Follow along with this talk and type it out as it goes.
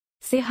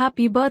say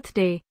happy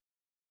birthday.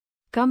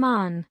 Come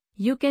on,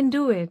 you can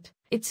do it.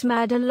 It's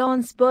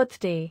Madelon's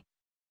birthday.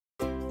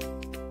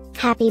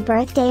 Happy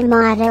birthday,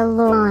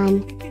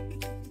 Madelon.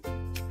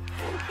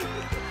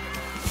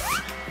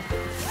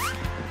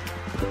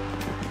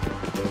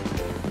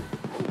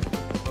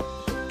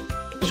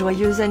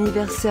 Joyeux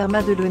anniversaire,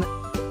 Madelon.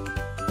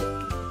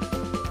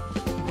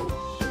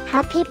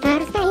 Happy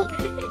birthday,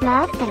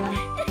 Madelon.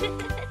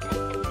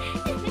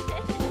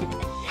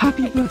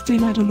 Happy birthday,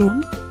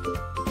 Madelon.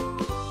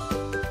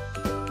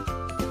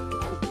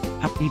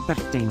 Happy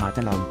birthday,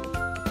 Madelon.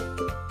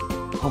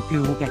 Hope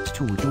you get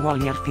to do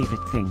all your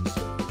favorite things.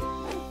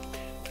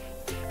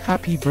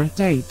 Happy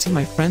birthday to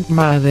my friend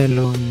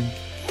Madelon.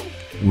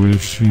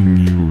 Wishing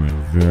you a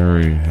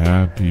very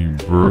happy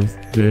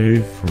birthday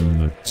from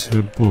the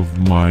tip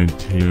of my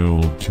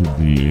tail to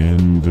the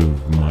end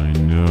of my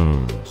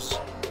nose.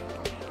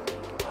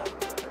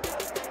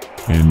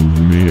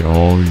 And may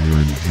all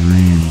your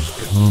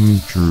dreams come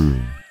true.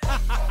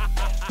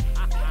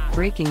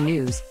 Breaking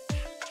news.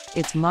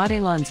 It's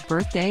Madelon's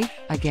birthday,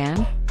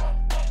 again?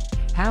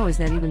 How is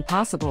that even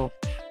possible?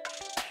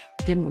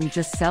 Didn't we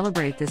just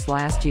celebrate this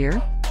last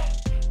year?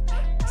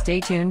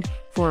 Stay tuned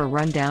for a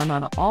rundown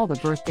on all the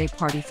birthday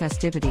party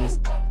festivities.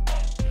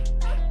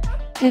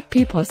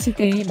 Happy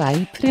birthday,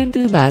 my friend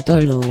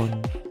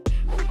Madelon.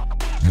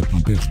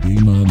 Happy birthday,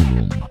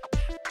 Madelon.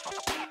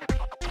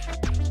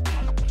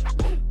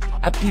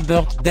 Happy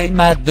birthday,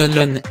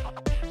 Madelon.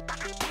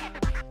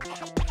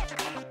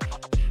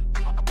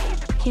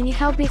 Can you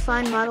help me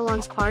find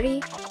Madelon's party?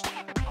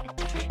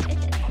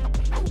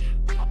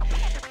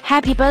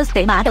 Happy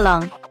birthday,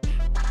 Madelon.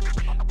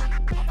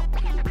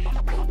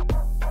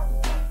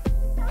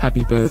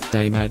 Happy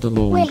birthday,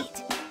 Madelon.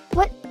 Wait,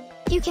 what?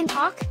 You can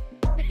talk?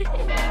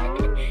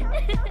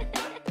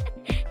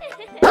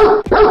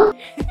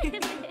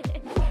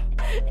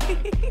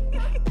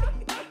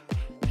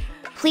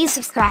 Please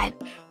subscribe,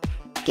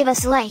 give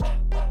us a like,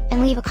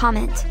 and leave a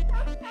comment.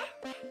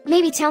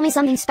 Maybe tell me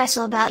something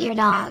special about your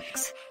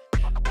dogs.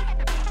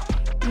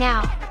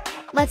 Now,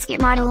 let's get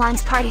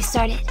Madelon's party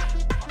started.